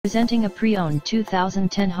Presenting a pre-owned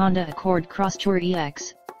 2010 Honda Accord Crosstour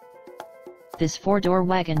EX. This four-door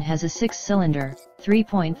wagon has a six-cylinder,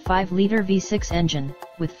 3.5-liter V6 engine,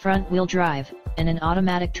 with front-wheel drive, and an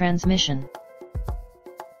automatic transmission.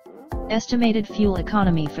 Estimated fuel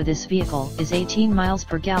economy for this vehicle is 18 miles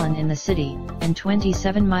per gallon in the city, and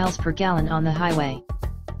 27 miles per gallon on the highway.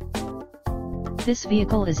 This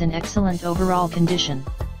vehicle is in excellent overall condition.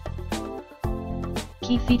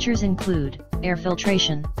 Key features include air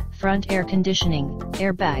filtration, front air conditioning,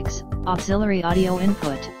 airbags, auxiliary audio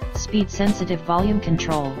input, speed-sensitive volume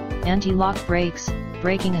control, anti-lock brakes,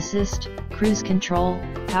 braking assist, cruise control,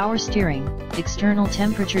 power steering, external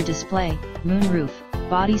temperature display, moonroof,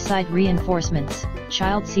 body side reinforcements,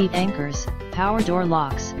 child seat anchors, power door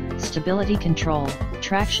locks, stability control,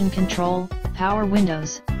 traction control, power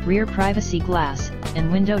windows, rear privacy glass,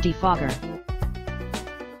 and window defogger.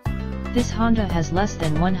 This Honda has less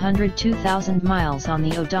than 102,000 miles on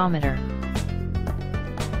the odometer.